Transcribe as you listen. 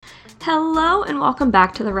Hello and welcome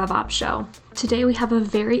back to the RevOps Show. Today we have a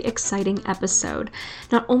very exciting episode.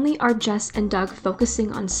 Not only are Jess and Doug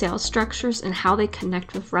focusing on sales structures and how they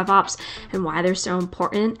connect with RevOps and why they're so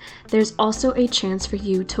important, there's also a chance for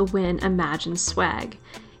you to win Imagine Swag.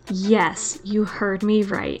 Yes, you heard me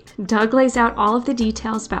right. Doug lays out all of the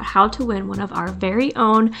details about how to win one of our very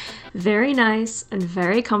own, very nice, and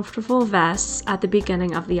very comfortable vests at the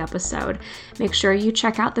beginning of the episode. Make sure you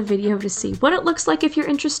check out the video to see what it looks like if you're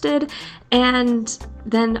interested, and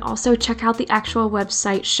then also check out the actual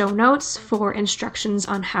website show notes for instructions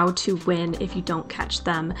on how to win if you don't catch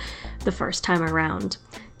them the first time around.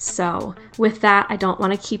 So, with that, I don't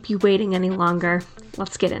want to keep you waiting any longer.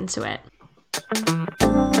 Let's get into it.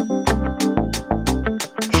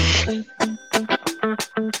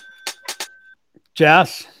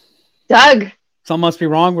 Jess. Doug. Something must be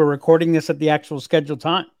wrong. We're recording this at the actual scheduled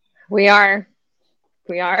time. We are.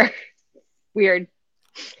 Weird.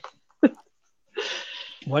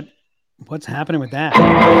 What's happening with that?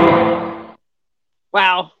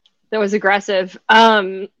 Wow. That was aggressive.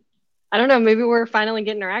 I don't know. Maybe we're finally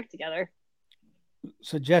getting our act together.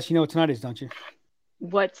 So, Jess, you know what tonight is, don't you?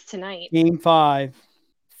 What's tonight? Game 5,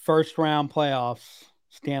 first round playoffs,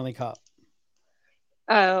 Stanley Cup.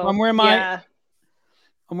 Oh, I'm wearing my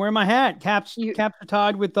hat. Caps are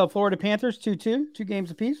tied with the Florida Panthers 2-2, 2 games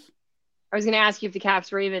apiece. I was going to ask you if the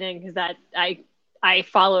Caps were even in because that I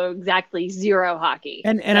follow exactly zero hockey.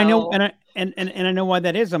 And I know I know why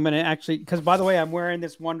that is. I'm going to actually, because by the way, I'm wearing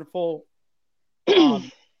this wonderful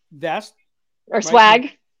vest or swag.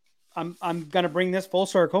 Right? I'm going to bring this full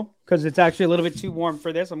circle because it's actually a little bit too warm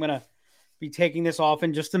for this. I'm going to be taking this off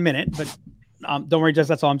in just a minute, but don't worry, Jess,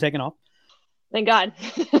 that's all I'm taking off. Thank God.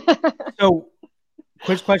 So,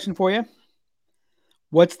 quick question for you.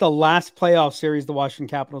 What's the last playoff series the Washington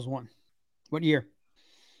Capitals won? What year?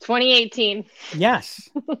 2018. Yes.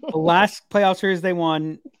 The last playoff series they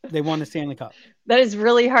won the Stanley Cup. That is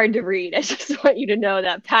really hard to read. I just want you to know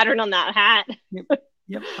that pattern on that hat.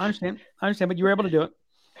 Yep. I understand, but you were able to do it.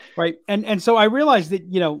 Right. And so I realized that,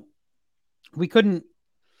 we couldn't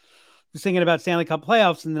was thinking about Stanley Cup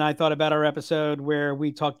playoffs. And then I thought about our episode where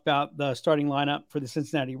we talked about the starting lineup for the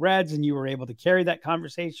Cincinnati Reds, and you were able to carry that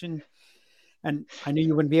conversation. And I knew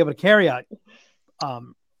you wouldn't be able to carry a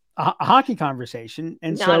hockey conversation.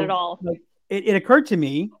 And not at all. It occurred to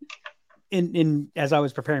me in as I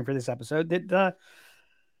was preparing for this episode that,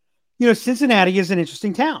 Cincinnati is an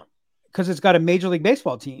interesting town because it's got a Major League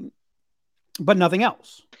Baseball team, but nothing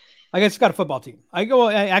else. I guess it's got a football team.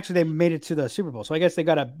 Actually, they made it to the Super Bowl. So I guess they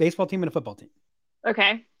got a baseball team and a football team.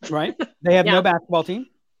 Okay. Right? They have no basketball team.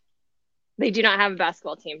 They do not have a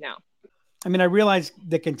basketball team now. I mean, I realize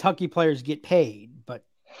the Kentucky players get paid, but.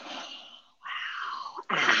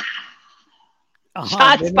 Wow.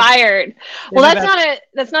 Shots fired. Well,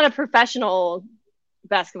 that's not a professional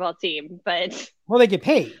basketball team, but. Well, they get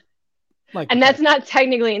paid. And that's not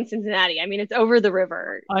technically in Cincinnati. I mean, it's over the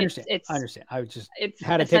river. I understand. I just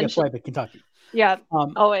had to take a swipe at Kentucky. Yeah,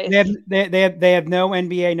 always. They have no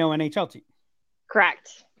NBA, no NHL team.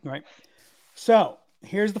 Correct. Right. So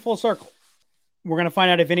here's the full circle. We're going to find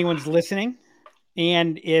out if anyone's listening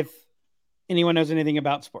and if anyone knows anything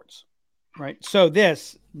about sports. Right. So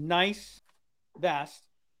this nice vest,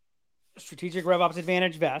 Strategic RevOps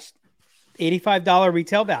Advantage vest, $85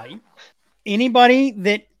 retail value. Anybody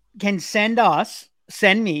that can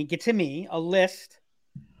get to me a list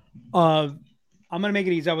of, I'm going to make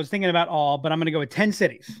it easy. I was thinking about all, but I'm going to go with 10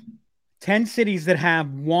 cities. 10 cities that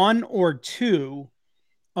have one or two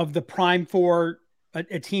of the prime four,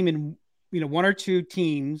 a team in, one or two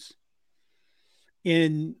teams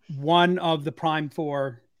in one of the prime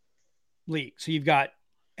four leagues. So you've got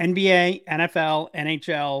NBA, NFL,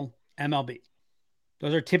 NHL, MLB.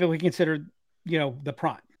 Those are typically considered, the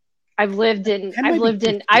prime. I've lived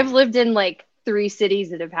in like 3 cities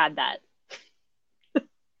that have had that.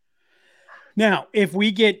 Now, if we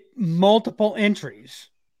get multiple entries,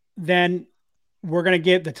 then we're going to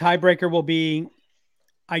get the tiebreaker will be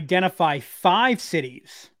identify 5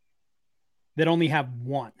 cities that only have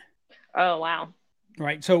one. Oh, wow.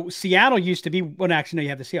 Right. So Seattle used to be, well, actually, no, you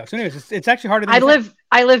have the Seahawks. So anyways, it's actually harder than I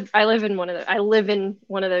live in one of those. I live in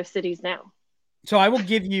one of those cities now. So I will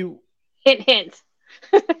give you hint.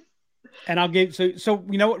 And I'll give, so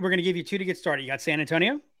you know what? We're going to give you 2 to get started. You got San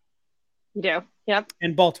Antonio. You do. Yep.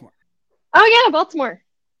 And Baltimore. Oh, yeah. Baltimore.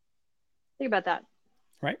 Think about that.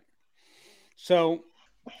 Right. So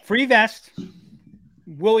free vest.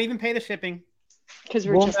 We'll even pay the shipping. Because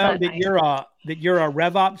we'll just know that you're a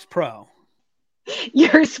RevOps pro.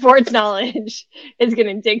 Your sports knowledge is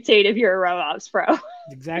going to dictate if you're a RevOps pro.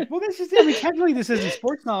 Exactly. Well, this is, I mean, technically this isn't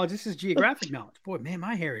sports knowledge. This is geographic knowledge. Boy, man,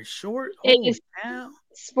 my hair is short. It Holy is cow.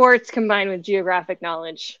 sports combined with geographic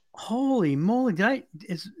knowledge. Holy moly.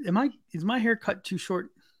 Is my hair cut too short?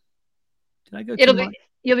 Did I go too much?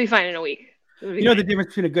 You'll be fine in a week. You know the difference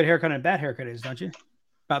between a good haircut and a bad haircut is, don't you?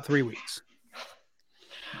 About 3 weeks.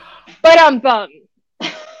 But I'm bummed.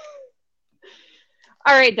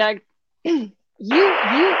 All right, Doug. You.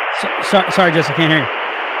 Sorry, Jess, I can't hear you.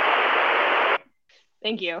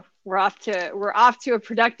 Thank you. We're off to a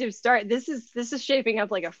productive start. This is shaping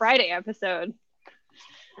up like a Friday episode.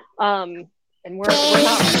 And we're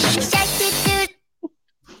not.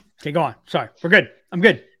 Okay, go on. Sorry, we're good. I'm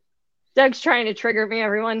good. Doug's trying to trigger me,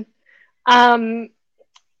 everyone. All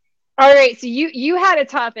right, so you had a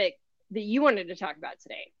topic that you wanted to talk about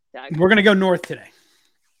today, Doug. We're gonna go north today.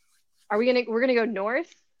 We're gonna go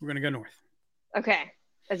north? We're gonna go north. Okay.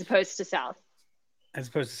 As opposed to south. As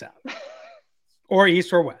opposed to south. Or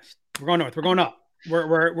east or west. We're going north. We're going up.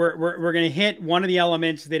 We're gonna hit one of the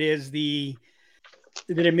elements that in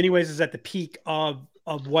many ways is at the peak of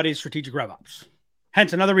what is strategic RevOps.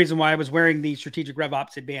 Hence another reason why I was wearing the strategic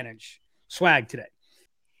RevOps advantage swag today.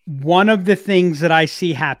 One of the things that I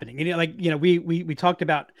see happening, and we talked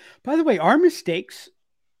about, by the way, our mistakes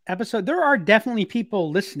episode, there are definitely people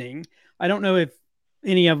listening. I don't know if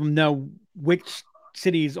any of them know which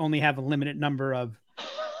cities only have a limited number of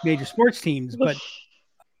major sports teams, but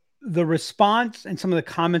the response and some of the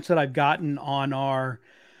comments that I've gotten on our,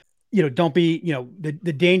 don't be,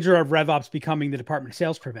 the danger of RevOps becoming the Department of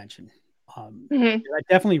Sales Prevention. That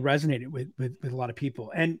definitely resonated with a lot of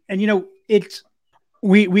people. And it's,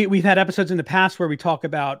 we've had episodes in the past where we talk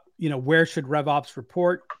about, where should RevOps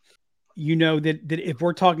report? That if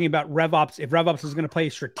we're talking about RevOps, if RevOps is going to play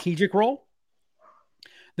a strategic role,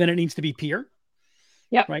 then it needs to be peer.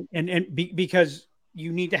 Yeah. Right. Because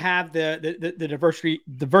you need to have the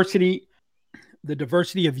diversity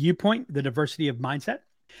of viewpoint, the diversity of mindset.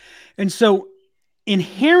 And so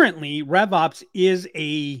inherently RevOps is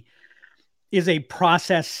a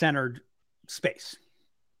process centered space.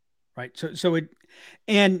 Right. So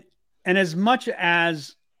and as much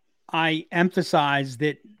as I emphasize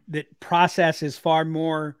that process is far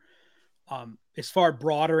more, is far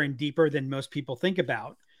broader and deeper than most people think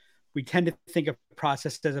about, we tend to think of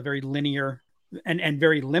process as a very linear and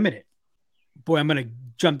very limited. Boy, I'm going to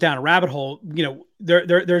jump down a rabbit hole.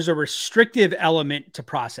 There's a restrictive element to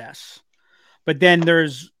process, but then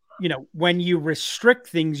there's, when you restrict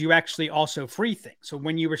things, you actually also free things. So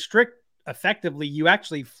when you restrict effectively, you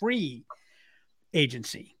actually free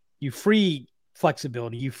agency, you free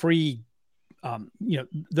flexibility, you free,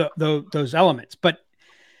 those elements. But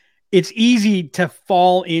it's easy to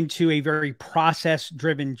fall into a very process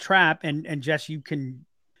driven trap. And Jess,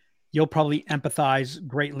 you'll probably empathize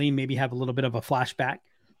greatly, maybe have a little bit of a flashback.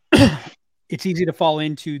 It's easy to fall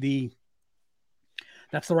into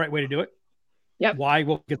that's the right way to do it. Yep. Why?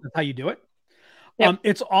 Well, because that's how you do it. Yep.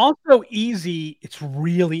 It's also easy. It's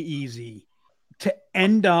really easy to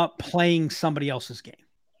end up playing somebody else's game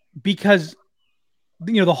because,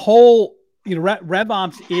 the whole,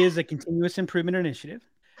 RevOps is a continuous improvement initiative,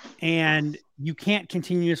 and you can't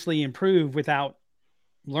continuously improve without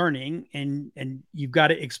learning, and you've got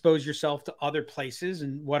to expose yourself to other places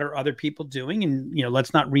and what are other people doing. And,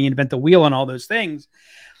 let's not reinvent the wheel on all those things.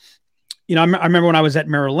 I remember when I was at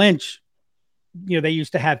Merrill Lynch, they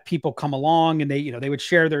used to have people come along and they would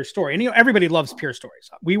share their story. And, everybody loves peer stories.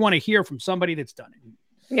 We want to hear from somebody that's done it.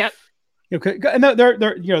 Yep. And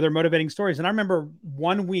they're motivating stories. And I remember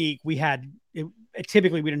one week we had,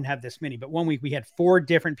 typically we didn't have this many, but one week we had 4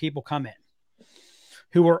 different people come in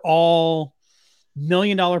who were all $1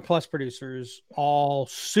 million plus producers, all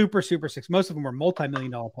super successful. Most of them were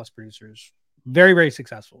multi-million dollar plus producers, very, very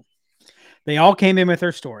successful. They all came in with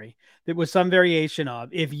their story. That was some variation of,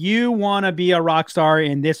 if you want to be a rock star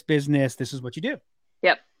in this business, this is what you do.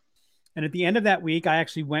 Yep. And at the end of that week, I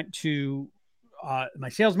actually went to my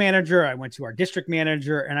sales manager. I went to our district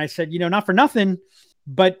manager, and I said, not for nothing,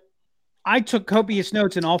 but I took copious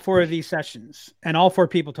notes in all 4 of these sessions, and all 4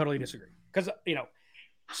 people totally disagree. Because,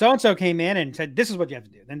 so-and-so came in and said, this is what you have to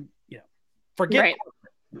do. Then, forget. Right.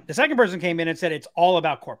 The second person came in and said, it's all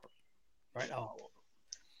about corporate. Right. Oh.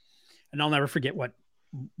 And I'll never forget what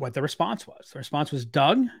the response was. The response was,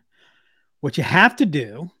 Doug, what you have to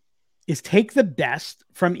do is take the best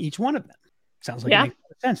from each one of them. Sounds like it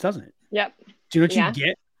makes sense, doesn't it? Yep. Do you know what you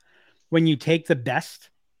get when you take the best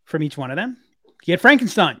from each one of them? You get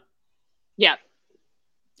Frankenstein. Yep.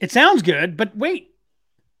 It sounds good, but wait,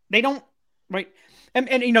 they don't, right?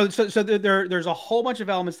 And so there's a whole bunch of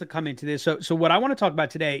elements that come into this. So what I want to talk about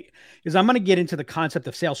today is I'm going to get into the concept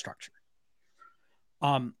of sales structure.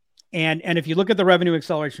 And if you look at the revenue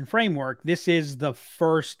acceleration framework, this is the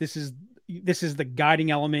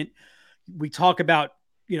guiding element. We talk about,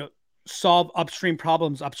 solve upstream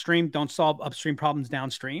problems upstream, don't solve upstream problems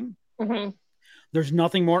downstream. Mm-hmm. There's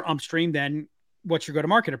nothing more upstream than what's your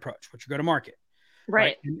go-to-market approach, what's your go-to-market.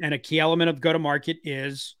 Right. And a key element of go-to-market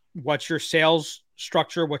is what's your sales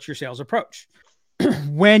structure, what's your sales approach.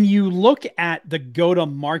 When you look at the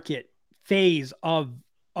go-to-market phase of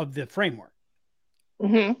the framework,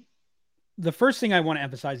 mm-hmm. the first thing I want to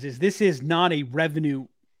emphasize is this is not a revenue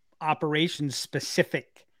operations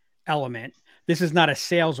specific element. This is not a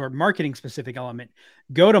sales or marketing specific element.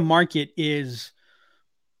 Go-to-market is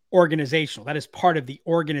organizational. That is part of the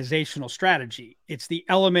organizational strategy. It's the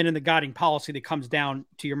element in the guiding policy that comes down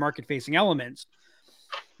to your market facing elements.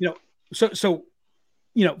 So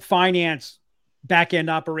finance, back end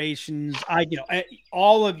operations,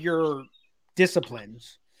 all of your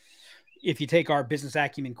disciplines. If you take our business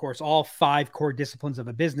acumen course, all 5 core disciplines of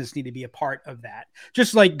a business need to be a part of that.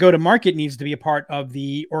 Just like go-to-market needs to be a part of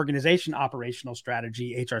the organization operational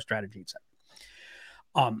strategy, HR strategy,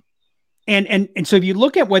 etc. And so if you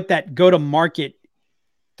look at what that go-to-market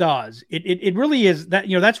does, it really is that,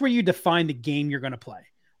 that's where you define the game you're going to play.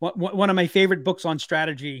 One of my favorite books on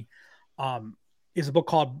strategy is a book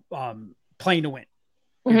called Playing to Win.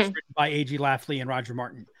 Mm-hmm. It's written by A.G. Lafley and Roger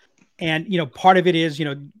Martin. And, part of it is,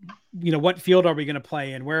 what field are we going to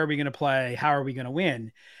play and where are we going to play? How are we going to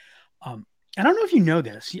win? I don't know if you know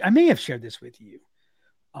this. I may have shared this with you.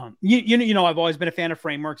 I've always been a fan of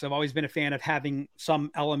frameworks. I've always been a fan of having some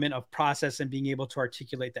element of process and being able to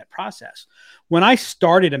articulate that process. When I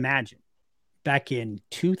started Imagine back in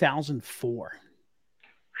 2004,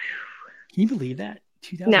 can you believe that?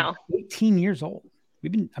 No. 18 years old.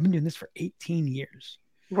 I've been doing this for 18 years.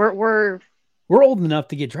 We're old enough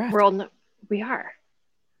to get drafted. We are.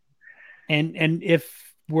 And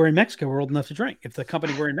if we're in Mexico, we're old enough to drink. If the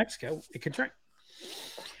company were in Mexico, it could drink.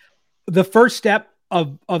 The first step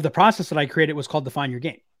of the process that I created was called Define Your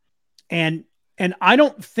Game. And I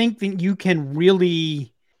don't think that you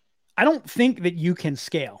can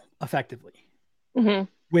scale effectively mm-hmm.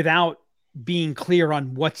 without being clear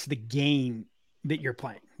on what's the game that you're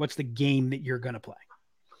playing. What's the game that you're going to play?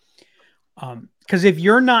 Because if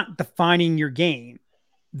you're not defining your game,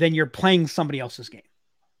 then you're playing somebody else's game,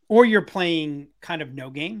 or you're playing kind of no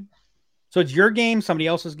game. So it's your game, somebody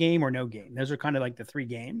else's game, or no game. Those are kind of like the 3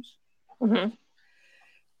 games. Mm-hmm.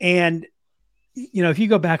 And, if you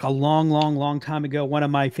go back a long, long, long time ago, one of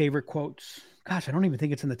my favorite quotes, gosh, I don't even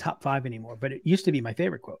think it's in the top 5 anymore, but it used to be my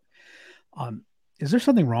favorite quote. Is there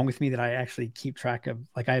something wrong with me that I actually keep track of?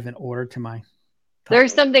 Like I have an order to my...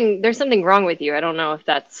 There's something wrong with you. I don't know if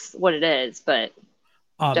that's what it is, but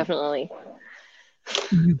definitely.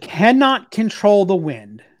 You cannot control the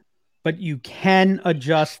wind, but you can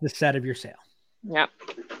adjust the set of your sail. Yeah.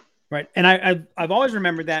 Right. And I've always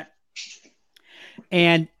remembered that.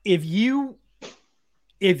 And if you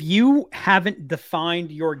haven't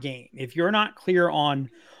defined your game, if you're not clear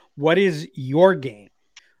on what is your game,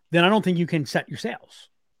 then I don't think you can set your sails.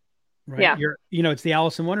 Right. Yeah. It's the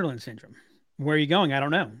Alice in Wonderland syndrome. Where are you going? I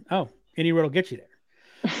don't know. Oh, any road will get you there.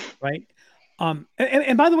 Right. And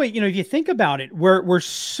by the way, if you think about it, we're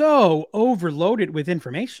so overloaded with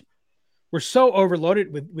information. We're so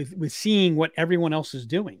overloaded with seeing what everyone else is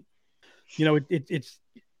doing. It's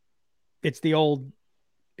the old,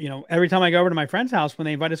 every time I go over to my friend's house, when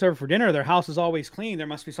they invite us over for dinner, their house is always clean. There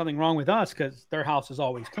must be something wrong with us because their house is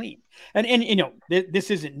always clean. And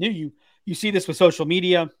this isn't new. You see this with social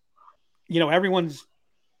media. Everyone's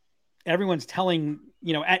telling,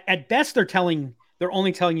 at best they're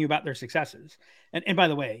only telling you about their successes. And by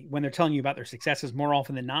the way, when they're telling you about their successes, more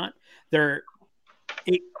often than not, they're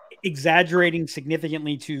exaggerating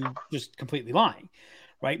significantly to just completely lying.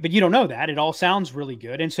 Right. But you don't know that. It all sounds really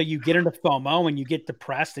good. And so you get into FOMO and you get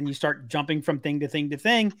depressed and you start jumping from thing to thing to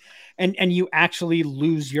thing, and you actually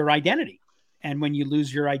lose your identity. And when you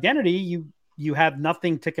lose your identity, you have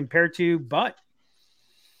nothing to compare to but,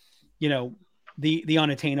 the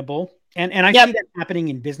unattainable. And I see that happening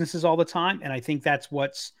in businesses all the time. And I think that's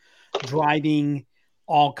what's driving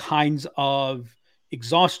all kinds of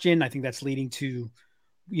exhaustion. I think that's leading to,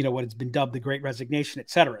 what has been dubbed the Great Resignation,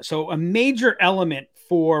 et cetera. So a major element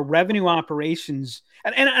for revenue operations,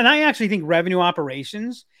 and I actually think revenue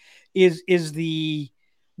operations is the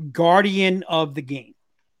guardian of the game.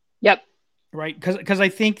 Yep. Right. Because I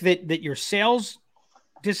think that your sales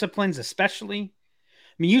disciplines, especially,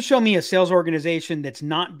 you show me a sales organization that's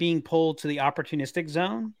not being pulled to the opportunistic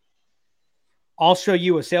zone, I'll show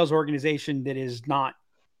you a sales organization that is not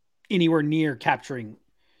anywhere near capturing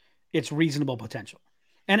its reasonable potential.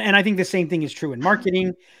 And I think the same thing is true in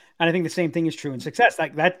marketing. And I think the same thing is true in success.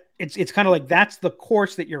 Like that, it's kind of like that's the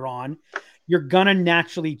course that you're on. You're gonna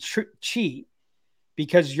naturally cheat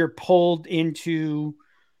because you're pulled into,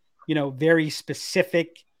 very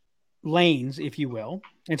specific lanes, if you will.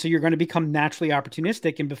 And so you're going to become naturally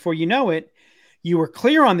opportunistic. And before you know it, you were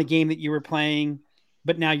clear on the game that you were playing,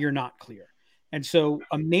 but now you're not clear. And so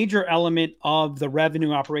a major element of the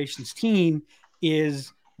revenue operations team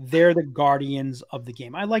is they're the guardians of the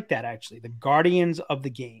game. I like that, actually. The guardians of the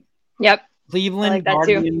game. Yep. Cleveland like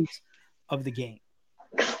Guardians of the game.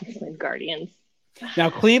 Cleveland Guardians. Now,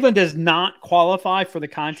 Cleveland does not qualify for the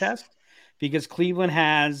contest because Cleveland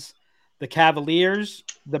has the Cavaliers,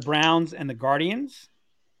 the Browns, and the Guardians.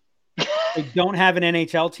 They don't have an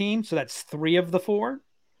NHL team, so that's 3 of the 4.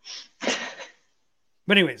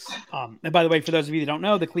 But anyways, and by the way, for those of you that don't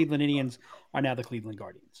know, the Cleveland Indians are now the Cleveland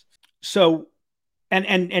Guardians. So,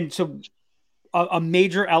 and so a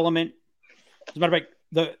major element, as a matter of fact,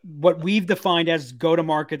 what we've defined as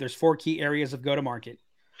go-to-market, there's 4 key areas of go-to-market.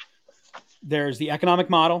 There's the economic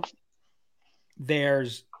model.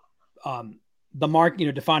 There's the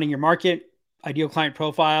market, defining your market, ideal client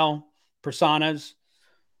profile, personas.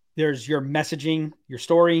 There's your messaging, your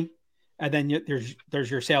story, and then there's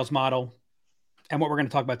your sales model. And what we're going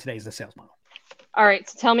to talk about today is the sales model. All right.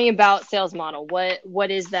 So tell me about sales model. What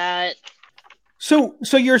is that? So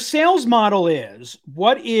your sales model is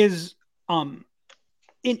what is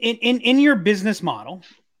in your business model,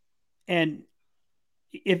 and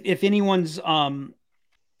if anyone's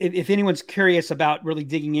if anyone's curious about really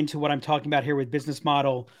digging into what I'm talking about here with business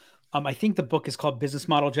model, I think the book is called Business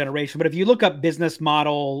Model Generation. But if you look up business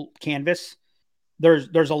model canvas,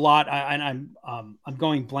 there's a lot. I'm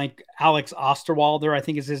going blank. Alex Osterwalder, I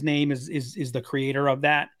think is his name, is the creator of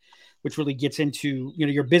that, which really gets into,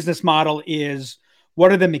 your business model is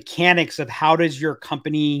what are the mechanics of how does your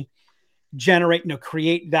company generate,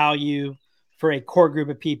 create value for a core group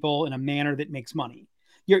of people in a manner that makes money.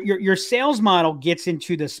 Your sales model gets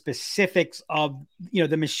into the specifics of,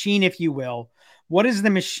 the machine, if you will. What is the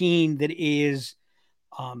machine that is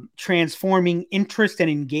transforming interest and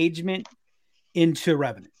engagement into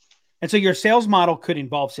revenue? And so your sales model could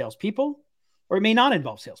involve salespeople, or it may not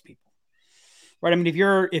involve salespeople, right? I mean,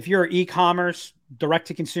 if you're e-commerce, direct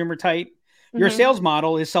to consumer type, your sales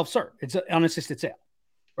model is self-serve. It's an unassisted sale,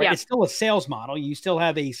 right? Yeah. It's still a sales model. You still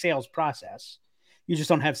have a sales process. You just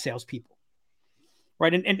don't have salespeople,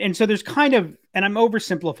 right? And so there's kind of, and I'm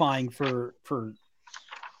oversimplifying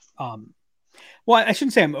well, I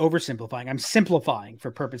shouldn't say I'm oversimplifying. I'm simplifying for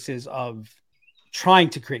purposes of trying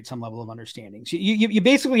to create some level of understanding. So you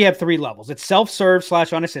basically have 3 levels. It's self-serve /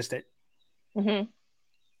 unassisted,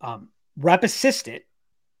 rep assisted,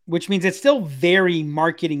 which means it's still very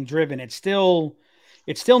marketing driven. It still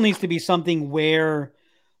needs to be something where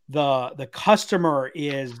the customer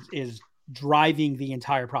is driving the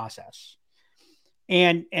entire process,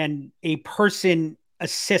 and a person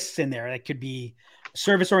assists in there. That could be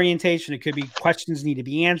service orientation. It could be questions need to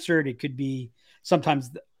be answered. It could be sometimes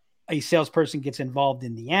a salesperson gets involved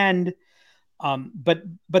in the end. But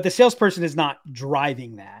the salesperson is not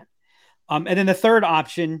driving that. And then the third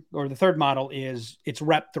option, or the third model, is it's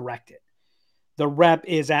rep directed. The rep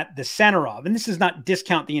is at the center of, and this does not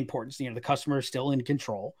discount the importance. The customer is still in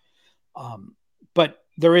control. But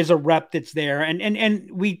there is a rep that's there. And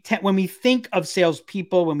when we think of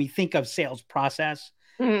salespeople, when we think of sales process,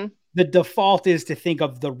 the default is to think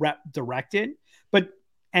of the rep directed.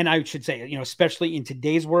 And I should say, especially in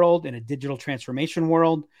today's world, in a digital transformation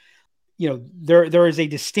world, there is a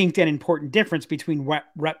distinct and important difference between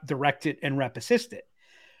rep directed and rep assisted.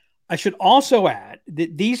 I should also add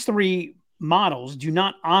that these 3 models do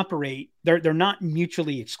not operate, they're not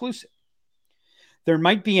mutually exclusive. There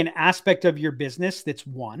might be an aspect of your business that's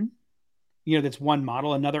one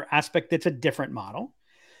model, another aspect that's a different model.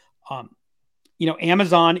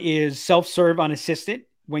 Amazon is self-serve unassisted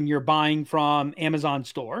when you're buying from Amazon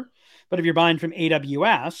store, but if you're buying from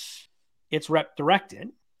AWS, it's rep directed.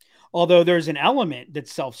 Although there's an element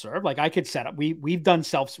that's self-serve, like I could set up, we've done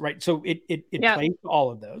self, right? So it plays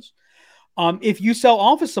all of those. If you sell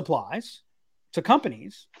office supplies to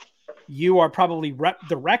companies, you are probably rep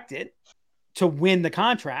directed to win the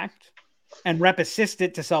contract and rep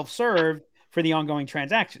assisted to self-serve for the ongoing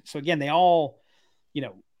transaction. So again, they all,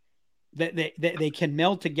 they can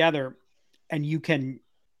meld together, and you can,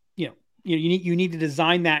 you need to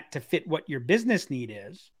design that to fit what your business need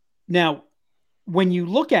is. Now, when you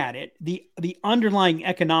look at it, the underlying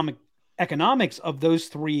economics of those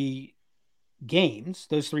 3 games,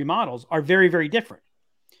 those 3 models, are very, very different.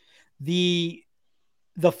 The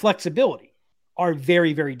flexibility are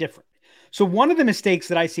very, very different. So one of the mistakes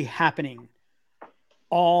that I see happening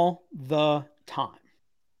all the time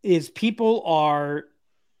is people are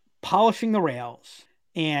polishing the rails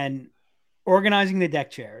and organizing the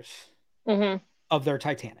deck chairs of their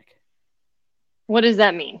Titanic. What does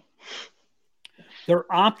that mean? They're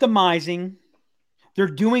optimizing. They're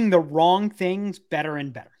doing the wrong things better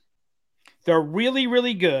and better. They're really,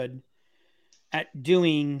 really good at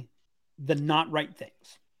doing the not right things.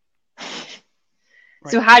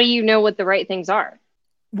 Right. So how do you know what the right things are?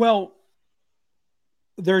 Well,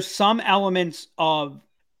 there's some elements of,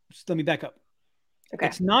 let me back up. Okay.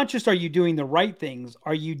 It's not just, are you doing the right things?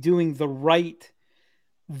 Are you doing the right,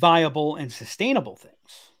 viable, and sustainable things?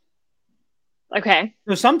 Okay.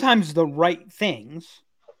 So sometimes the right things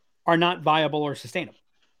are not viable or sustainable.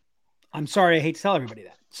 I'm sorry, I hate to tell everybody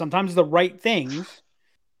that. Sometimes the right things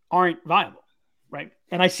aren't viable, right?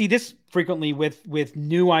 And I see this frequently with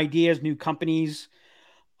new ideas, new companies.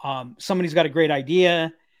 Somebody's got a great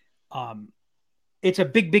idea. It's a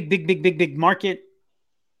big market,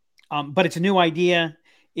 but it's a new idea.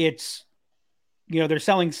 It's, they're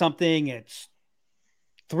selling something. It's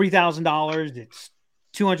 $3,000. It's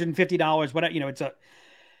 $250. Whatever, it's a,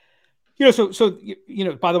 so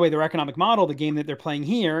by the way, their economic model, the game that they're playing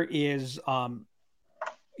here is,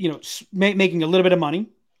 making a little bit of money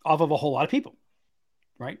off of a whole lot of people,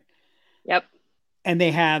 right? Yep. And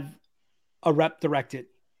they have a rep-directed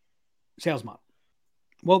sales model.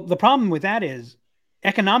 Well, the problem with that is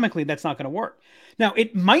economically, that's not going to work. Now,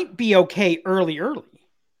 it might be okay early,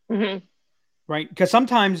 right? Because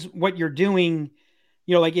sometimes what you're doing,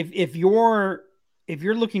 like if you're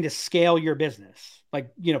looking to scale your business,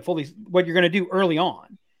 like, fully, what you're going to do early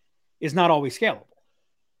on is not always scalable,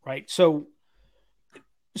 right? So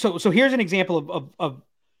here's an example of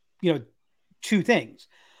two things.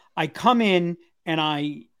 I come in and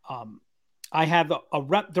I have a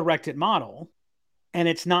rep-directed model, and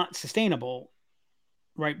it's not sustainable,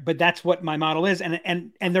 right? But that's what my model is,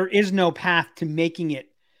 and there is no path to making it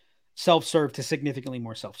self-serve to significantly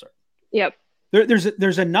more self-serve. Yep.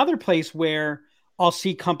 There's another place where I'll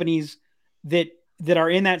see companies that are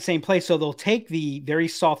in that same place. So they'll take the very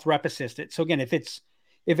soft rep assisted. So again, if it's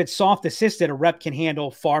soft assisted, a rep can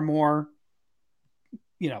handle far more,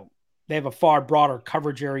 they have a far broader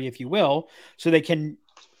coverage area, if you will, so they can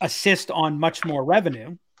assist on much more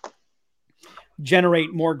revenue,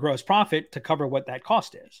 generate more gross profit to cover what that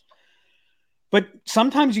cost is. But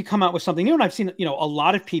sometimes you come out with something new, and I've seen, a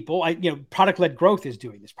lot of people, product-led growth is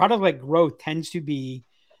doing this. Product-led growth tends to be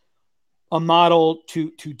a model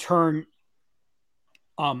to turn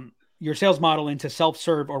your sales model into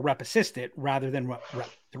self-serve or rep-assisted rather than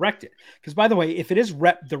rep-directed. Because, by the way, if it is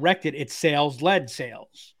rep-directed, it's sales-led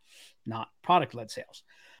sales, not product-led sales.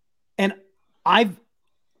 And I've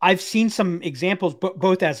seen some examples,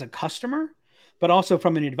 both as a customer, but also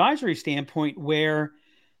from an advisory standpoint, where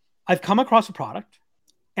I've come across a product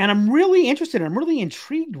and I'm really interested, I'm really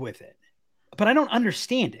intrigued with it, but I don't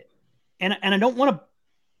understand it. And I don't want to,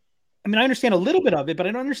 I understand a little bit of it, but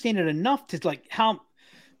I don't understand it enough to like,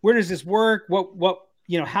 where does this work? What,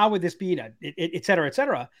 how would this be, et cetera, et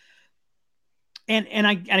cetera. And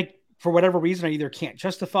I, for whatever reason, I either can't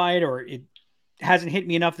justify it or it hasn't hit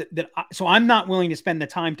me enough so I'm not willing to spend the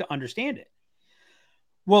time to understand it.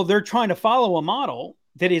 Well, they're trying to follow a model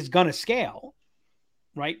that is going to scale,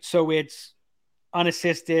 right? So it's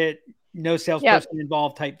unassisted, no salesperson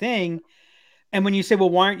involved type thing. And when you say, well,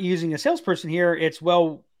 why aren't you using a salesperson here? It's,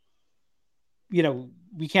 well,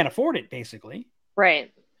 we can't afford it, basically.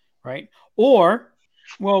 Right. Right. Or,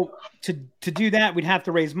 well, to do that, we'd have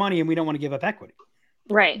to raise money, and we don't want to give up equity.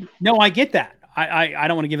 Right. No, I get that. I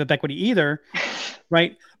don't want to give up equity either.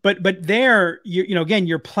 Right. But there, again,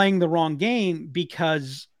 you're playing the wrong game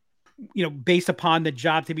because, based upon the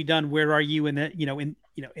job to be done, where are you in the,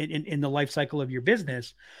 in the life cycle of your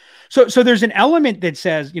business? So there's an element that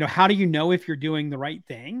says, how do you know if you're doing the right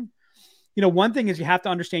thing? One thing is you have to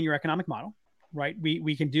understand your economic model, right?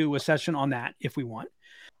 We can do a session on that if we want.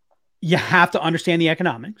 You have to understand the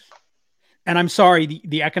economics. And I'm sorry,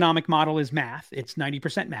 the economic model is math. It's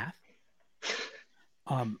 90% math.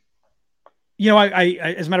 I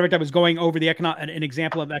as a matter of fact, I was going over an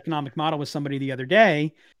example of economic model with somebody the other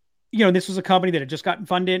day. This was a company that had just gotten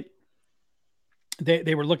funded.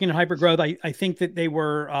 They were looking at hyper growth. I think that they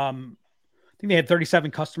were, I think they had 37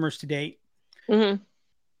 customers to date.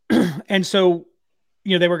 Mm-hmm. And so,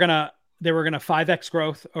 they were gonna 5x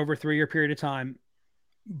growth over a 3-year period of time.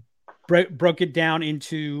 Broke it down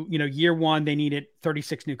into, year one, they needed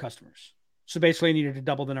 36 new customers. So basically they needed to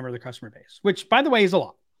double the number of their customer base, which, by the way, is a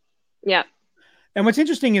lot. Yeah. And what's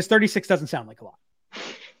interesting is 36 doesn't sound like a lot.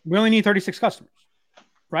 We only need 36 customers,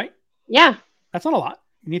 right? Yeah. That's not a lot.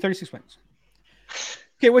 You need 36 wins.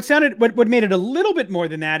 Okay, what made it a little bit more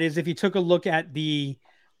than that is if you took a look at the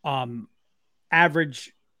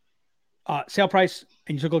average sale price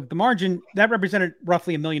and you took a look at the margin, that represented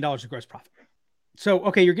roughly $1 million of gross profit. So,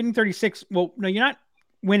 okay, you're getting 36. Well, no, you're not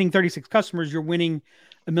winning 36 customers. You're winning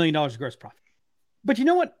 $1 million of gross profit. But you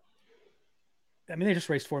know what? I mean, they just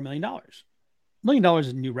raised $4 million. $1 million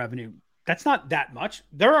in new revenue. That's not that much.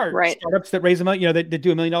 There are startups that raise $1 million, that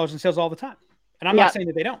do $1 million in sales all the time. And I'm not saying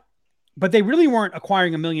that they don't, but they really weren't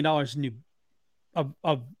acquiring $1 million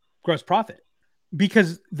of gross profit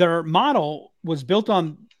because their model was built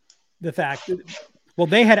on the fact that, well,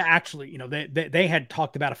 they had actually, they had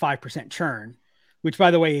talked about a 5% churn, which,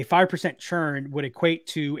 by the way, a 5% churn would equate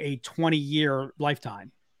to a 20-year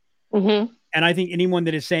lifetime. Mm-hmm. And I think anyone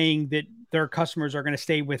that is saying that their customers are going to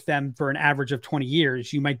stay with them for an average of 20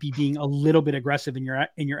 years, you might be being a little bit aggressive in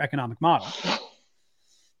your economic model.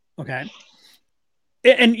 Okay.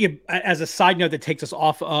 And as a side note that takes us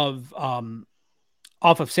off of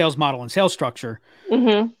sales model and sales structure,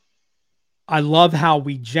 mm-hmm. I love how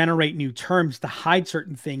we generate new terms to hide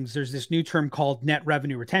certain things. There's this new term called net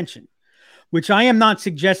revenue retention, which I am not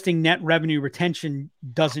suggesting net revenue retention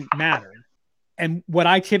doesn't matter. And what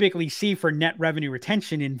I typically see for net revenue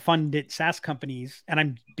retention in funded SaaS companies, and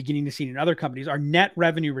I'm beginning to see it in other companies, our net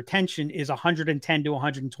revenue retention is 110 to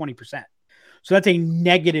 120%. So that's a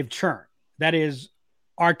negative churn. That is,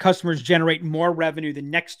 our customers generate more revenue the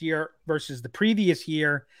next year versus the previous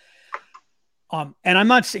year. And I'm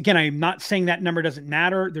not saying that number doesn't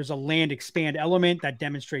matter. There's a land expand element that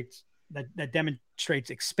demonstrates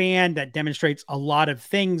expand, that demonstrates a lot of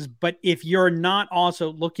things. But if you're not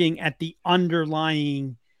also looking at the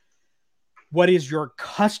underlying, what is your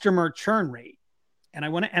customer churn rate? And I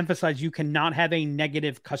want to emphasize, you cannot have a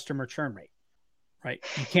negative customer churn rate, right?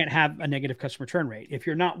 You can't have a negative customer churn rate. If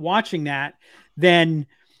you're not watching that, then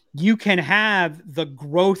you can have the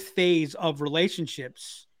growth phase of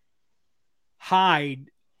relationships hide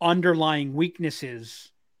underlying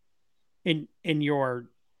weaknesses in your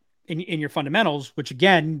fundamentals, which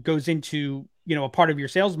again goes into, a part of your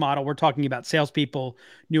sales model. We're talking about salespeople,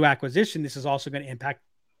 new acquisition. This is also going to impact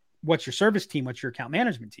what's your service team, what's your account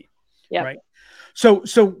management team. Yeah. Right. So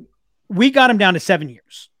we got them down to 7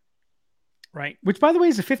 years, right? Which, by the way,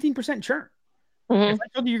 is a 15% churn. Mm-hmm. If I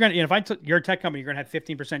told you if I took your tech company, you're going to have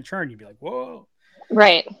 15% churn, you'd be like, whoa.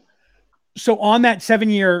 Right. So on that 7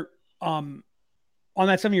 year,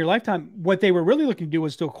 lifetime, what they were really looking to do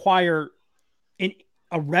was to acquire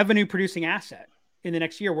a revenue producing asset in the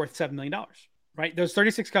next year worth $7 million, right? Those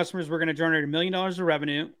 36 customers were going to generate $1 million of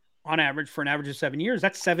revenue on average for an average of 7 years.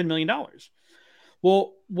 That's $7 million.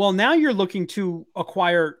 Well, now you're looking to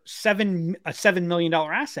acquire a $7 million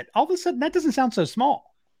asset. All of a sudden, that doesn't sound so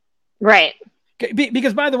small. Right.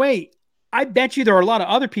 Because, by the way, I bet you there are a lot of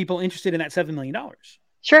other people interested in that $7 million.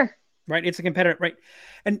 Sure. Right. It's a competitor. Right.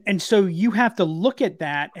 And so you have to look at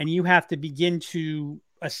that and you have to begin to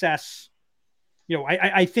assess,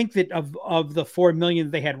 I think that of the 4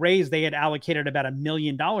 million they had raised, they had allocated about $1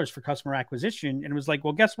 million for customer acquisition. And it was like,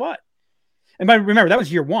 well, guess what? And remember, that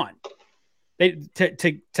was year one. They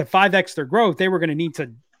to 5x their growth, they were going to need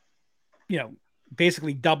to,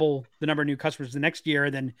 basically double the number of new customers the next year,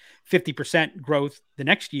 and then 50% growth the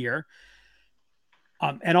next year.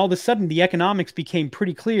 And all of a sudden, the economics became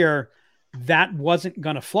pretty clear that wasn't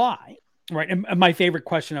going to fly, right? And my favorite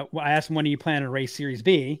question, I asked them, when do you plan to raise Series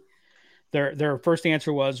B? Their first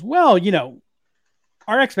answer was, well,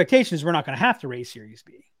 our expectation is we're not going to have to raise Series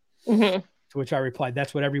B. Mm-hmm. To which I replied,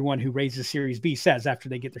 that's what everyone who raises Series B says after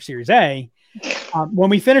they get their Series A. When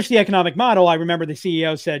we finished the economic model, I remember the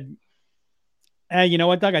CEO said, you know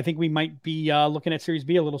what, Doug, I think we might be looking at Series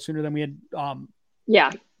B a little sooner than we had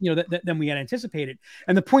than we had anticipated.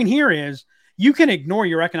 And the point here is, you can ignore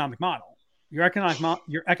your economic model. Your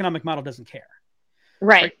economic model doesn't care.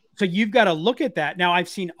 Right. So you've got to look at that. Now, I've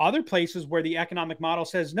seen other places where the economic model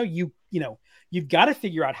says, no, you've got to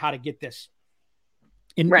figure out how to get this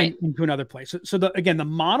into another place. So the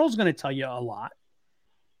model is going to tell you a lot.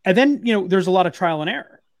 And then, there's a lot of trial and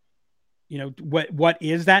error. What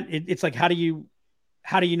is that? It's like, how do you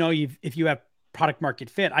know if you have product market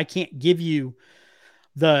fit? I can't give you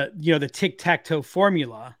the tic-tac-toe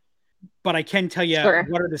formula, but I can tell you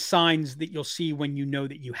what are the signs that you'll see when you know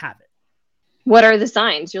that you have it. What are the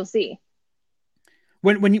signs you'll see?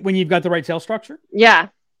 When you've got the right sales structure? Yeah.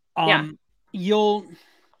 Well,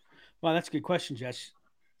 that's a good question, Jess.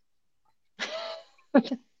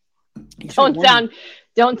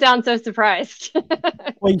 Don't sound so surprised.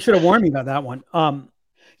 Well, you should have warned me about that one.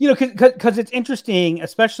 Because it's interesting,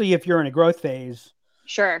 especially if you're in a growth phase.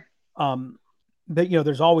 Sure. that,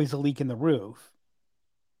 there's always a leak in the roof.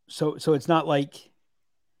 So it's not like,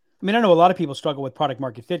 I mean, I know a lot of people struggle with product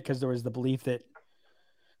market fit because there was the belief that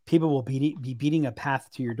people will be beating a path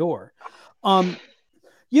to your door.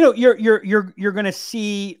 You're going to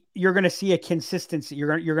see a consistency.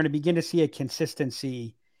 You're going to begin to see a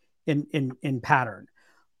consistency in pattern.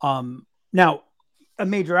 Now, a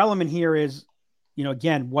major element here is,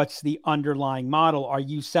 again, what's the underlying model? Are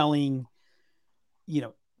you selling,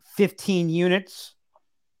 15 units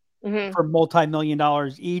for multi-million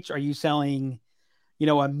dollars each? Are you selling,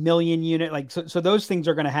 a million unit? Like, so those things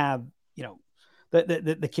are going to have,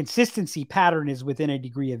 the consistency pattern is within a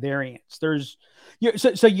degree of variance.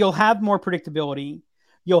 So you'll have more predictability.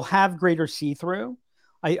 You'll have greater see-through.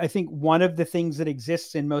 I think one of the things that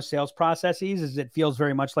exists in most sales processes is it feels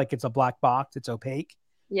very much like it's a black box. It's opaque.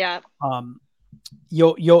 Yeah.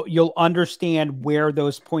 You'll understand where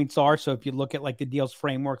those points are. So if you look at like the deals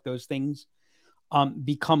framework, those things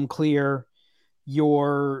become clear.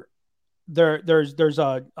 There's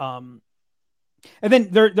a and then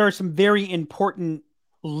there are some very important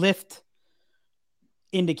lift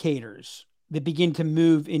indicators that begin to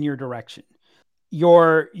move in your direction.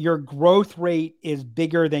 Your growth rate is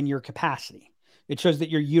bigger than your capacity. It shows that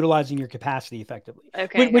you're utilizing your capacity effectively.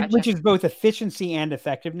 Okay, which is both efficiency and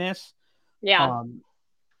effectiveness. Yeah.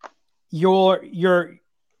 You're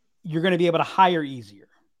going to be able to hire easier.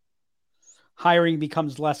 Hiring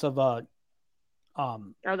becomes less of a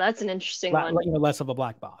that's an interesting one. Less of a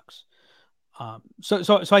black box.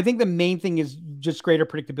 So I think the main thing is just greater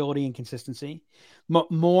predictability and consistency.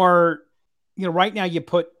 More, right now you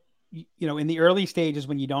put, in the early stages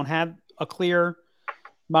when you don't have a clear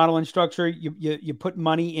model and structure, you put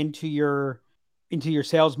money into your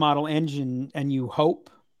sales model engine and you hope,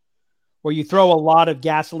 or you throw a lot of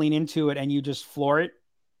gasoline into it and you just floor it.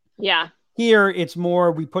 Yeah. Here it's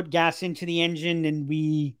more, we put gas into the engine and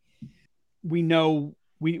we know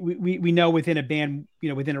within a band,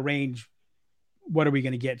 within a range, what are we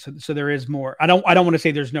going to get? So there is more. I don't want to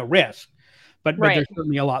say there's no risk, but there's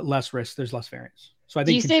certainly a lot less risk. There's less variance. So I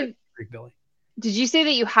think did you say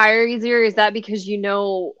that you hire easier? Is that because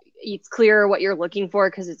it's clearer what you're looking for,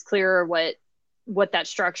 because it's clearer what that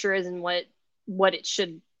structure is and what it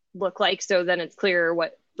should look like? So then it's clearer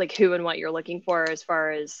what, like, who and what you're looking for as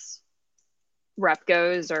far as rep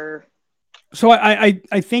goes? Or so I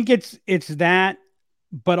think it's that,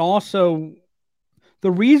 but also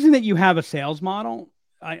the reason that you have a sales model,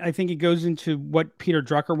 I think it goes into what Peter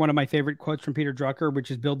Drucker, one of my favorite quotes from Peter Drucker, which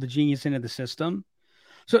is build the genius into the system.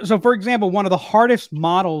 So for example, one of the hardest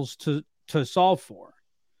models to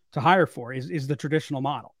hire for is the traditional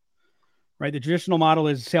model, right? The traditional model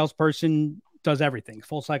is salesperson does everything,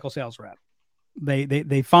 full cycle sales rep.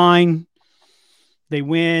 They find, they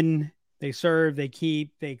win, they serve, they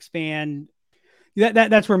keep, they expand.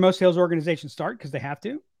 That's where most sales organizations start because they have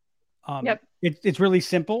to. Yep. It's really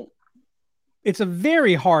simple. It's a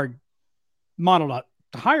very hard model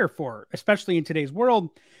to hire for, especially in today's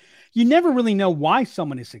world. You never really know why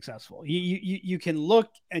someone is successful. You can look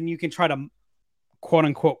and you can try to quote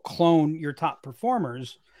unquote clone your top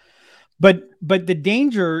performers, but the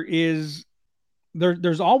danger is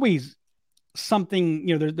there's always something,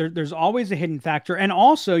 there's always a hidden factor. And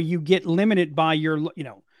also you get limited by your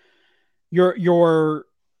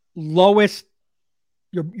lowest,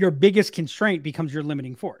 your biggest constraint becomes your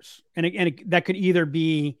limiting force. And that could either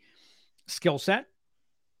be skill set.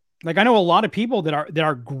 Like I know a lot of people that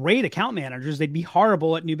are great account managers. They'd be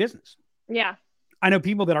horrible at new business. Yeah. I know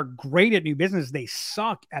people that are great at new business. They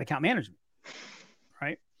suck at account management.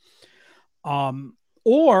 Right.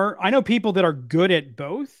 Or I know people that are good at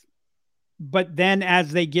both, but then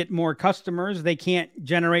as they get more customers, they can't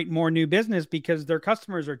generate more new business because their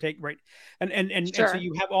customers are right. And so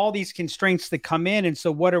you have all these constraints that come in. And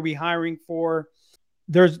so what are we hiring for?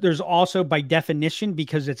 There's also, by definition,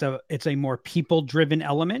 because it's a more people-driven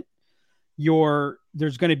element,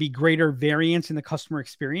 there's going to be greater variance in the customer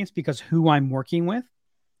experience because who I'm working with.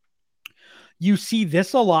 You see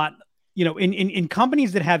this a lot, in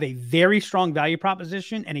companies that have a very strong value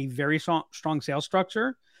proposition and a very strong sales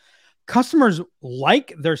structure. Customers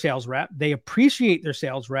like their sales rep. They appreciate their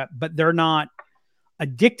sales rep, but they're not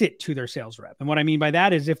addicted to their sales rep. And what I mean by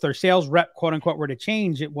that is if their sales rep, quote unquote, were to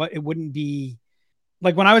change, it wouldn't be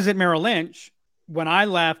like when I was at Merrill Lynch. When I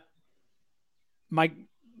left,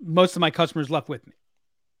 most of my customers left with me.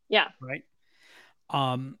 Yeah. Right.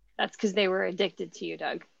 That's because they were addicted to you,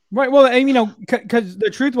 Doug. Right. Well, and, because the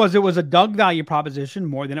truth was it was a Doug value proposition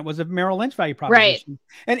more than it was a Merrill Lynch value proposition.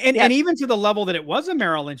 Right. And even to the level that it was a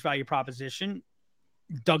Merrill Lynch value proposition,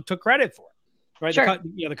 Doug took credit for it. Right. Sure.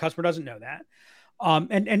 The customer doesn't know that.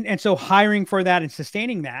 And so hiring for that and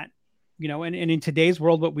sustaining that, and in today's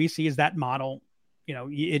world, what we see is that model,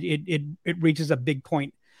 it reaches a big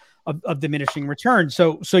point of diminishing return.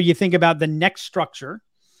 So you think about the next structure.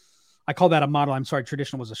 I call that a model. I'm sorry,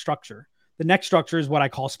 traditional was a structure. The next structure is what I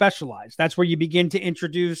call specialized. That's where you begin to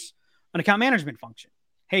introduce an account management function.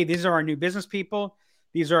 Hey, these are our new business people.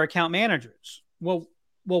 These are account managers. Well,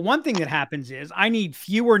 one thing that happens is I need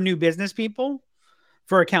fewer new business people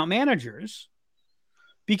for account managers,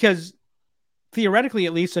 because theoretically,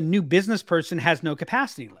 at least, a new business person has no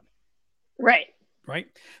capacity limit. Right.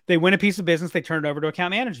 They win a piece of business, they turn it over to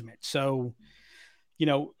account management. So,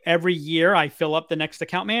 every year I fill up the next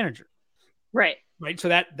account manager. Right. So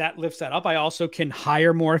that lifts that up. I also can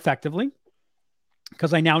hire more effectively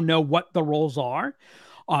because I now know what the roles are.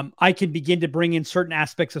 I can begin to bring in certain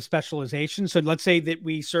aspects of specialization. So let's say that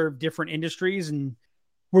we serve different industries and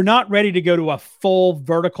we're not ready to go to a full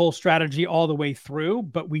vertical strategy all the way through,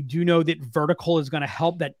 but we do know that vertical is going to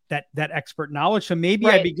help that expert knowledge. So maybe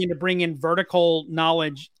I begin to bring in vertical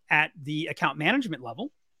knowledge at the account management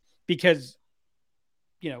level because,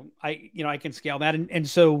 I can scale that. And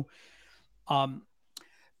so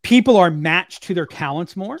people are matched to their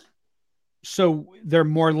talents more. So they're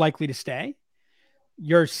more likely to stay.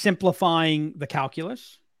 You're simplifying the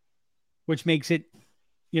calculus, which makes it,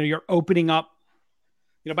 you're opening up,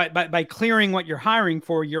 by clearing what you're hiring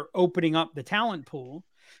for, you're opening up the talent pool.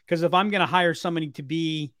 Because if I'm going to hire somebody to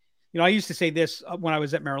be, I used to say this when I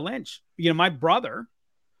was at Merrill Lynch, my brother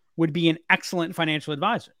would be an excellent financial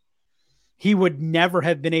advisor. He would never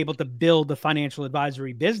have been able to build a financial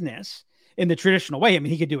advisory business in the traditional way. I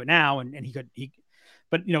mean, he could do it now and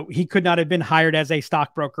but he could not have been hired as a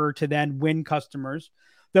stockbroker to then win customers,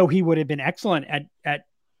 though he would have been excellent at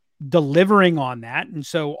delivering on that. And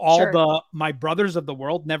so my brothers of the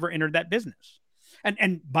world never entered that business.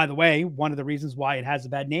 And by the way, one of the reasons why it has a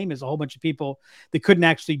bad name is a whole bunch of people that couldn't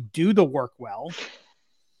actually do the work well,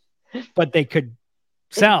 but they could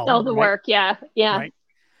sell the work. Yeah. Right?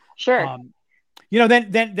 Sure.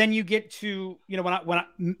 Then you get to, when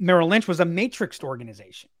Merrill Lynch was a matrixed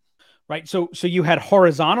organization, right? So you had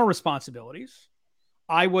horizontal responsibilities.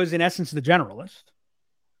 I was in essence the generalist.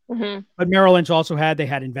 Mm-hmm. But Merrill Lynch also they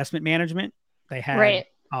had investment management. They had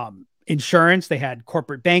insurance. They had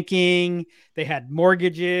corporate banking. They had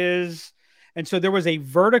mortgages. And so there was a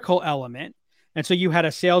vertical element. And so you had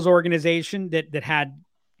a sales organization that had,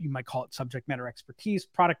 you might call it subject matter expertise,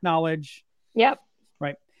 product knowledge. Yep.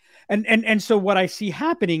 Right. And so what I see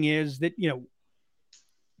happening is that,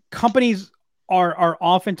 companies are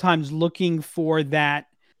oftentimes looking for the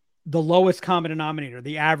lowest common denominator,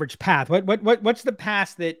 the average path. What's the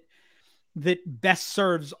path that best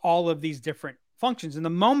serves all of these different functions? And the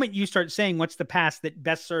moment you start saying what's the path that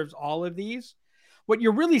best serves all of these, what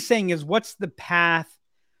you're really saying is what's the path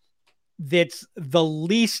that's the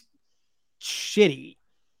least shitty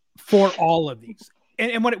for all of these.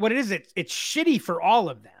 And what it is, it's shitty for all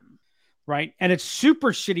of them. Right. And it's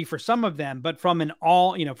super shitty for some of them, but from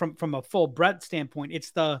from a full breadth standpoint,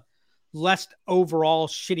 it's the less overall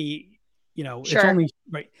shitty, It's only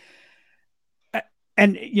right.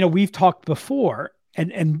 And, we've talked before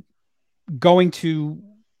and going to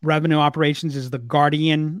revenue operations is the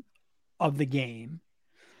guardian of the game.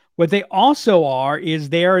 What they also are is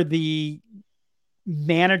they're the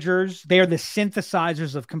managers. They are the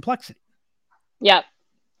synthesizers of complexity. Yep.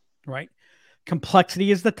 Right.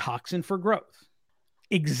 Complexity is the toxin for growth.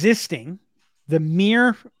 Existing, the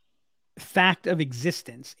mere fact of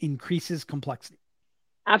existence increases complexity.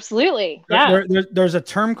 Absolutely. Yeah. There's a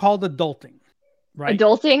term called adulting, right?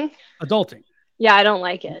 Adulting. Yeah, I don't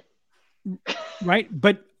like it. Right.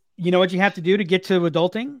 But you know what you have to do to get to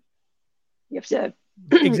adulting? You have to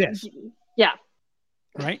exist. Yeah.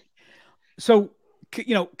 Right. So,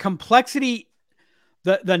 complexity,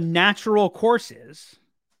 the natural course is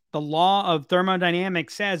the law of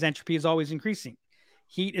thermodynamics says entropy is always increasing.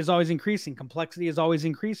 Heat is always increasing. Complexity is always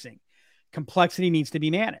increasing. Complexity needs to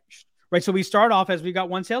be managed. Right. So we start off as we've got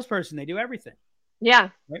one salesperson. They do everything. Yeah.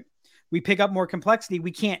 Right. We pick up more complexity.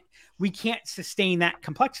 We can't sustain that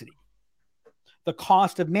complexity. The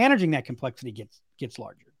cost of managing that complexity gets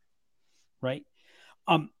larger. Right.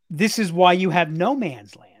 This is why you have no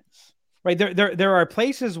man's lands. Right. There are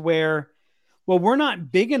places where, we're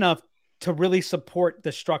not big enough to really support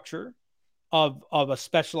the structure of a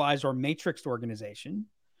specialized or matrixed organization.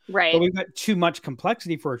 Right. But we've got too much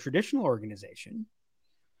complexity for a traditional organization.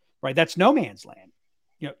 Right. That's no man's land.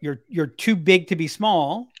 You're too big to be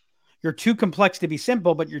small. You're too complex to be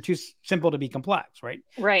simple, but you're too simple to be complex. Right.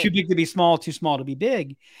 Right. Too big to be small, too small to be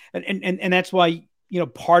big. And that's why,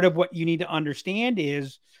 part of what you need to understand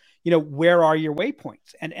is where are your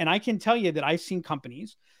waypoints? And I can tell you that I've seen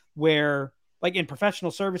companies where, like in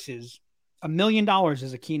professional services, $1 million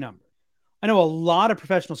is a key number. I know a lot of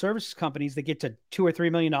professional services companies that get to $2 or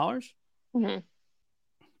 $3 million. Mm-hmm.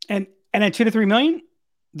 And at 2 to 3 million,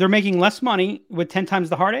 they're making less money with 10 times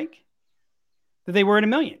the heartache that they were at $1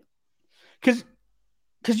 million.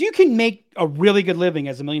 Because you can make a really good living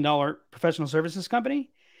as $1 million professional services company.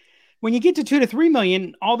 When you get to 2 to 3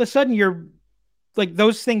 million, all of a sudden you're like,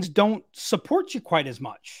 those things don't support you quite as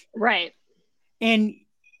much. Right. And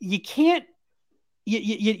you can't,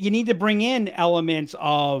 you need to bring in elements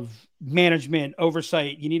of management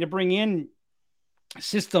oversight. You need to bring in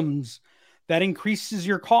systems that increases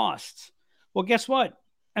your costs. Well, guess what?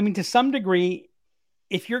 I mean, to some degree,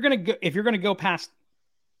 if you're going to go past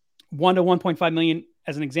 1 to 1.5 million,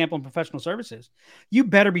 as an example, in professional services, you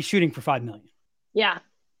better be shooting for 5 million. Yeah.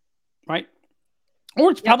 Right.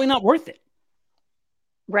 Or it's probably not worth it.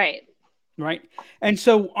 Right. Right. And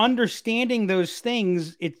so understanding those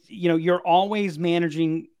things, it's, you're always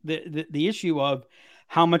managing the issue of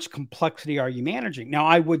how much complexity are you managing? Now,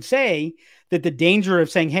 I would say that the danger of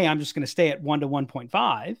saying, hey, I'm just going to stay at 1 to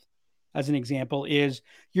 1.5, as an example, is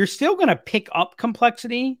you're still going to pick up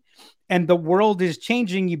complexity, and the world is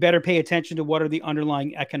changing. You better pay attention to what are the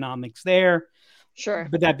underlying economics there. Sure.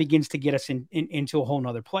 But that begins to get us into a whole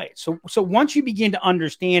nother place. So once you begin to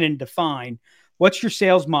understand and define what's your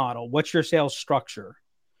sales model, what's your sales structure,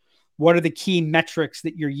 what are the key metrics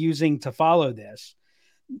that you're using to follow this,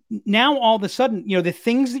 now all of a sudden, the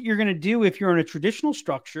things that you're going to do if you're in a traditional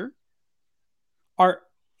structure are,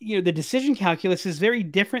 the decision calculus is very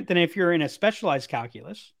different than if you're in a specialized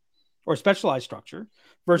calculus or specialized structure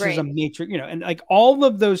versus a matrix, and like all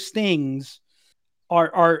of those things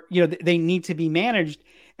are they need to be managed.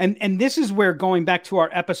 And this is where, going back to our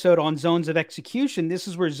episode on zones of execution, this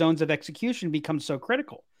is where zones of execution becomes so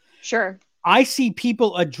critical. Sure. I see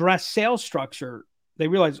people address sales structure. They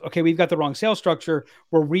realize, okay, we've got the wrong sales structure.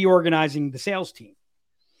 We're reorganizing the sales team.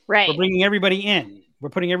 Right. We're bringing everybody in. We're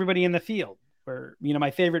putting everybody in the field. Or,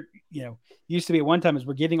 my favorite, used to be at one time is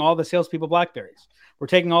we're giving all the salespeople BlackBerries. We're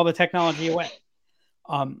taking all the technology away.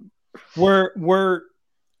 We're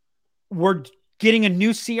getting a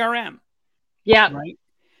new CRM. Yeah. Right.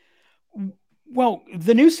 Well,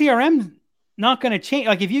 the new CRM not going to change.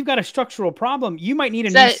 Like, if you've got a structural problem, you might need a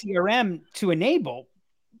new CRM to enable.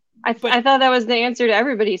 I thought that was the answer to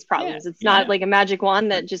everybody's problems. It's not like a magic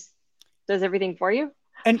wand that just does everything for you.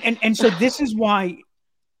 And so this is why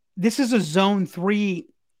this is a zone 3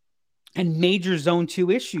 and major zone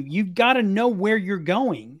 2 issue. You've got to know where you're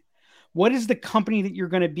going. What is the company that you're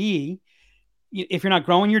going to be? If you're not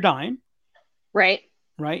growing, you're dying. Right.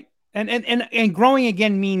 Right. And growing,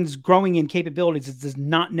 again, means growing in capabilities. It does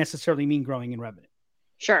not necessarily mean growing in revenue.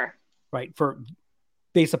 Sure. Right.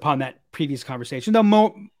 Based upon that previous conversation,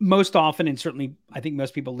 though most often, and certainly I think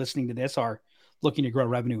most people listening to this are looking to grow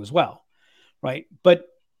revenue as well. Right. But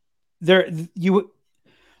where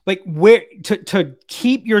to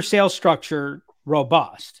keep your sales structure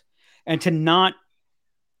robust and to not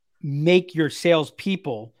make your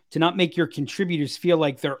salespeople, to not make your contributors feel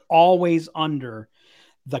like they're always under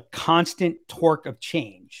the constant torque of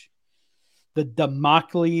change, the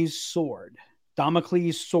Damocles sword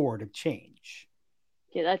of change.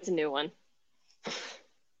 Yeah, that's a new one.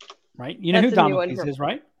 Right? You know who Damocles is,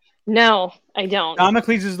 right? No, I don't.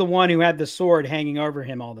 Damocles is the one who had the sword hanging over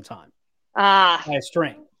him all the time. By a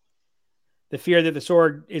string. The fear that the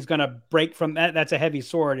sword is going to break from that. That's a heavy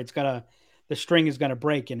sword. The string is going to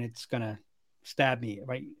break and it's going to stab me.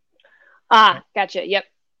 Right. Right? Gotcha. Yep.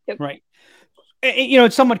 Right.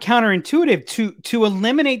 It's somewhat counterintuitive to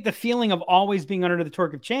eliminate the feeling of always being under the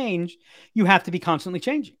torque of change. You have to be constantly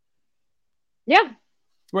changing. Yeah.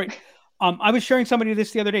 Right. I was sharing somebody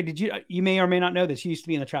this the other day. You may or may not know this. You used to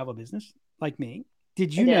be in the travel business like me.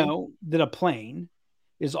 Did you know that a plane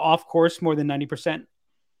is off course more than 90%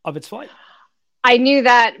 of its flight? I knew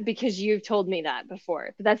that because you've told me that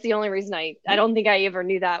before, but that's the only reason I don't think I ever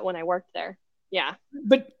knew that when I worked there. Yeah.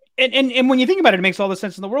 But, and when you think about it, it makes all the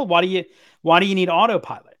sense in the world. Why do you need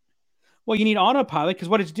autopilot? Well, you need autopilot because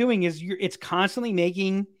what it's doing is it's constantly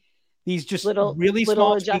making these just really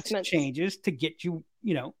small adjustments, changes to get you,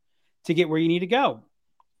 to get where you need to go.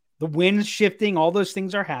 The wind's shifting, all those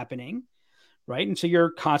things are happening, right? And so you're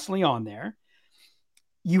constantly on there.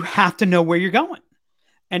 You have to know where you're going.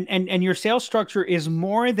 And your sales structure is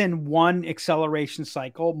more than one acceleration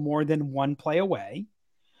cycle, more than one play away.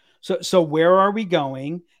 So where are we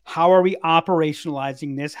going? How are we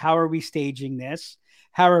operationalizing this? How are we staging this?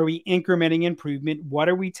 How are we incrementing improvement? What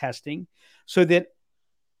are we testing so that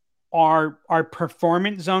our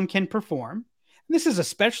performance zone can perform? This is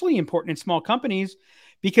especially important in small companies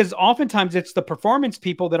because oftentimes it's the performance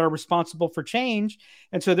people that are responsible for change.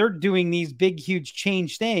 And so they're doing these big, huge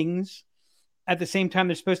change things at the same time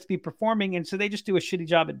they're supposed to be performing. And so they just do a shitty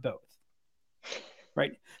job at both.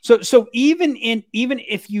 Right. So even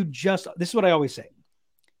if you just, this is what I always say.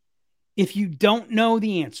 If you don't know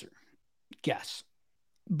the answer, guess,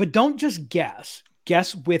 but don't just guess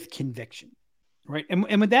with conviction. Right.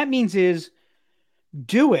 And what that means is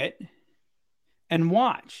do it and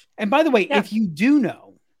watch. And by the way, if you do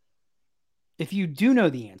know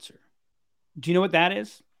the answer, do you know what that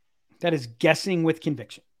is? That is guessing with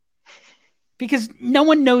conviction. Because no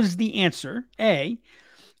one knows the answer, A.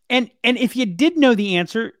 And if you did know the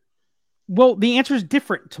answer, well, the answer is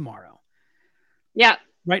different tomorrow. Yeah.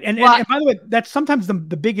 Right. And by the way, that's sometimes the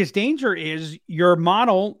biggest danger is your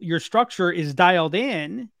model, your structure is dialed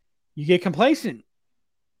in. You get complacent.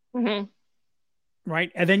 Mm-hmm.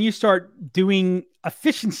 Right. And then you start doing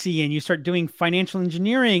efficiency and you start doing financial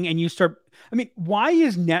engineering and why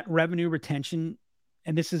is net revenue retention?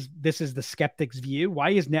 And this is the skeptic's view.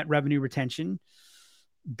 Why is net revenue retention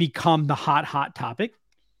become the hot topic?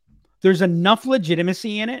 There's enough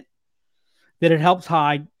legitimacy in it that it helps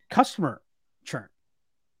hide customer churn,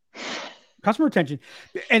 customer retention.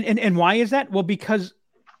 And why is that? Well, because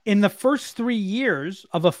in the first 3 years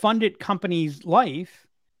of a funded company's life,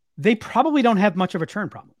 they probably don't have much of a churn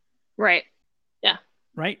problem. Right. Yeah.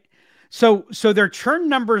 Right. So their churn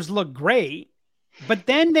numbers look great, but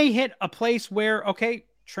then they hit a place where, okay,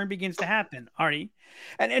 churn begins to happen. Already.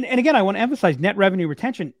 And again, I want to emphasize net revenue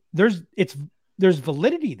retention. There's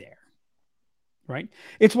validity there. Right.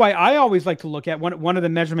 It's why I always like to look at one of the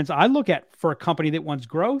measurements I look at for a company that wants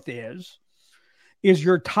growth is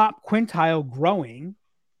your top quintile growing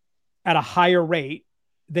at a higher rate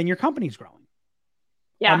than your company's growing?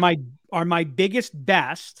 Yeah. Are my biggest,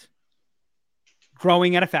 best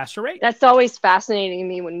growing at a faster rate? That's always fascinating to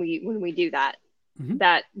me when we do that. Mm-hmm.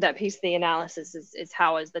 That piece of the analysis is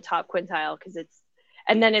how is the top quintile, because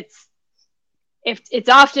it's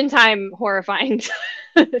oftentimes horrifying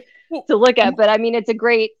to look at, but I mean it's a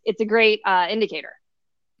great indicator.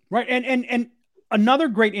 Right. And another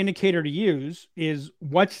great indicator to use is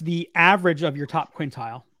what's the average of your top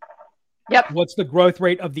quintile. Yep. What's the growth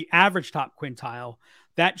rate of the average top quintile?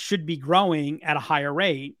 That should be growing at a higher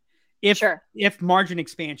rate if margin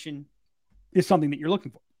expansion is something that you're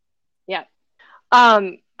looking for. Yeah.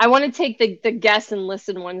 I want to take the guess and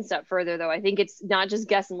listen one step further, though. I think it's not just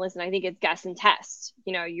guess and listen. I think it's guess and test.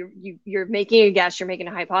 You know, you're making a guess, you're making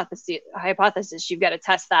a hypothesis. You've got to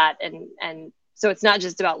test that, and so it's not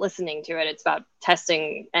just about listening to it. It's about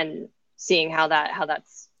testing and seeing how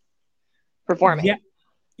that's performing. Yeah.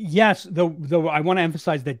 Yes. Though I want to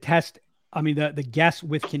emphasize the test. I mean, the guess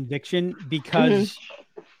with conviction, because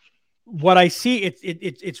what I see,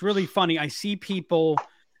 it's really funny. I see people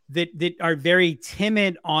that are very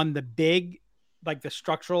timid on the big, like the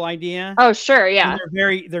structural idea. Oh, sure. Yeah. And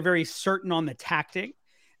they're very certain on the tactic.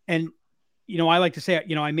 And, I like to say,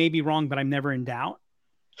 I may be wrong, but I'm never in doubt.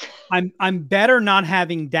 I'm better not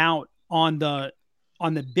having doubt on the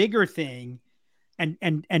bigger thing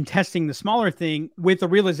and testing the smaller thing with the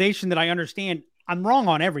realization that I understand I'm wrong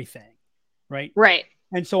on everything. Right. Right.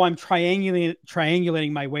 And so I'm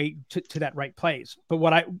triangulating my way to that right place.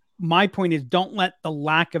 But my point is, don't let the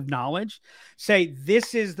lack of knowledge say,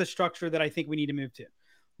 this is the structure that I think we need to move to.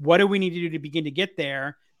 What do we need to do to begin to get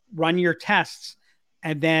there? Run your tests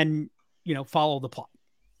and then, follow the plot.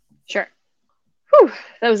 Sure. Whew,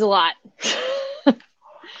 that was a lot.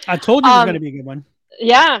 I told you it was going to be a good one.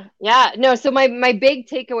 Yeah. Yeah. No. So my big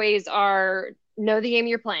takeaways are know the game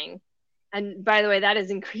you're playing. And by the way, that is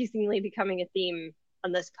increasingly becoming a theme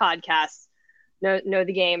on this podcast. Know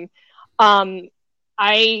the game.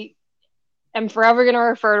 I am forever going to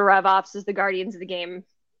refer to RevOps as the guardians of the game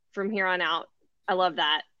from here on out. I love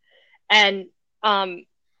that. And,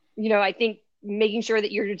 I think making sure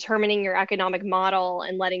that you're determining your economic model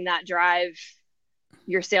and letting that drive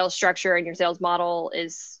your sales structure and your sales model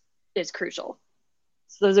is crucial.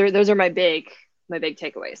 So those are my big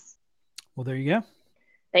takeaways. Well, there you go.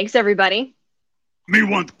 Thanks, everybody. Me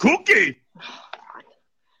want cookie.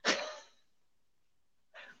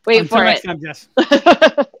 Wait Until for next it. time, Jess.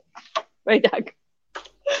 Wait, Doug.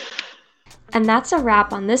 And that's a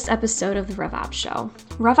wrap on this episode of the RevOps Show.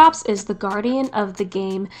 RevOps is the guardian of the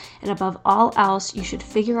game, and above all else, you should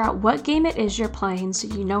figure out what game it is you're playing so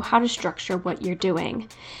you know how to structure what you're doing.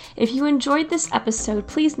 If you enjoyed this episode,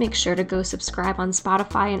 please make sure to go subscribe on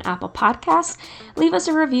Spotify and Apple Podcasts, leave us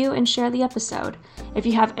a review, and share the episode. If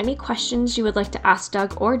you have any questions you would like to ask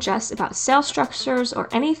Doug or Jess about sales structures or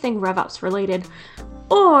anything RevOps related,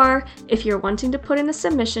 or if you're wanting to put in a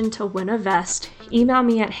submission to win a vest, email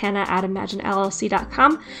me at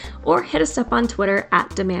hannah@imaginellc.com or hit us up on Twitter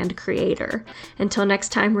 @demandcreator. Until next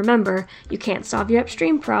time, remember, you can't solve your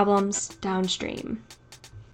upstream problems downstream.